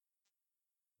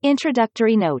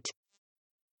Introductory note.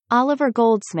 Oliver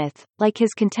Goldsmith, like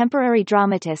his contemporary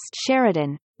dramatist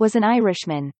Sheridan, was an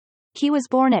Irishman. He was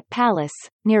born at Pallas,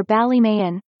 near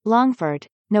Ballymahan, Longford,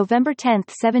 November 10,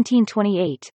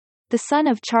 1728, the son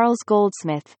of Charles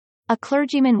Goldsmith, a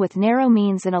clergyman with narrow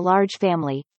means and a large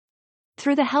family.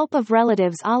 Through the help of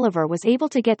relatives, Oliver was able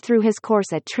to get through his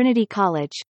course at Trinity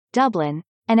College, Dublin,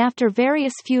 and after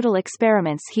various futile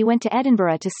experiments he went to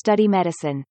Edinburgh to study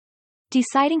medicine.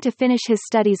 Deciding to finish his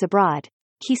studies abroad,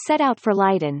 he set out for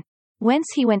Leiden, whence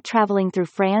he went traveling through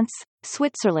France,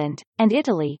 Switzerland, and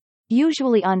Italy,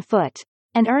 usually on foot,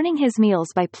 and earning his meals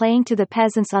by playing to the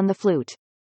peasants on the flute.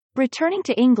 Returning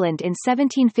to England in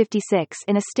 1756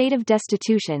 in a state of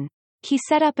destitution, he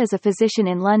set up as a physician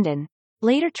in London,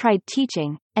 later tried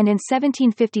teaching, and in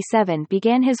 1757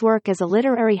 began his work as a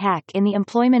literary hack in the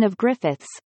employment of Griffiths,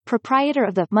 proprietor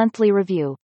of the Monthly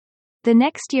Review. The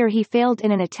next year he failed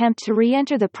in an attempt to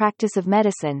re-enter the practice of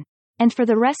medicine, and for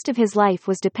the rest of his life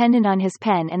was dependent on his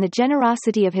pen and the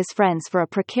generosity of his friends for a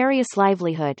precarious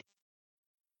livelihood.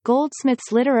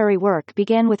 Goldsmith's literary work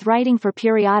began with writing for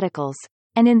periodicals,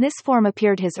 and in this form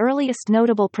appeared his earliest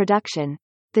notable production,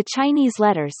 The Chinese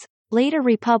Letters, later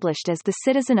republished as The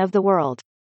Citizen of the World.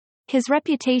 His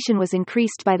reputation was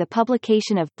increased by the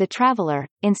publication of The Traveller,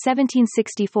 in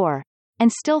 1764,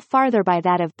 and still farther by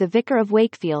that of The Vicar of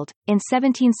Wakefield, in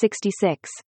 1766,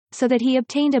 so that he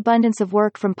obtained abundance of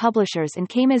work from publishers and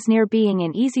came as near being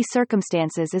in easy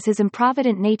circumstances as his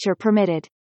improvident nature permitted.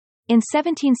 In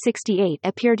 1768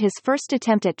 appeared his first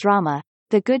attempt at drama,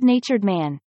 The Good-Natured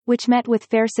Man, which met with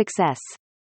fair success.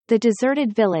 The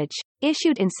Deserted Village,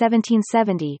 issued in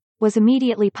 1770, was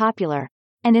immediately popular,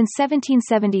 and in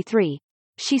 1773,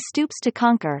 She Stoops to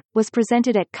Conquer, was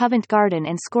presented at Covent Garden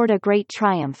and scored a great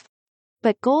triumph.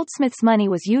 But Goldsmith's money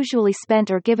was usually spent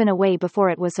or given away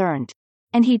before it was earned,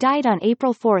 and he died on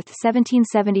April 4,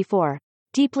 1774,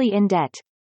 deeply in debt.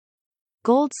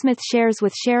 Goldsmith shares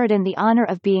with Sheridan the honor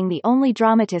of being the only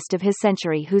dramatist of his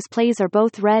century whose plays are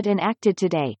both read and acted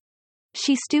today.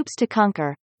 She Stoops to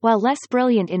Conquer, while less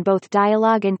brilliant in both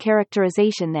dialogue and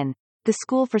characterization than The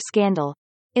School for Scandal,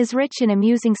 is rich in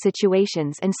amusing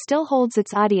situations and still holds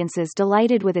its audiences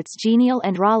delighted with its genial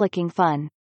and rollicking fun.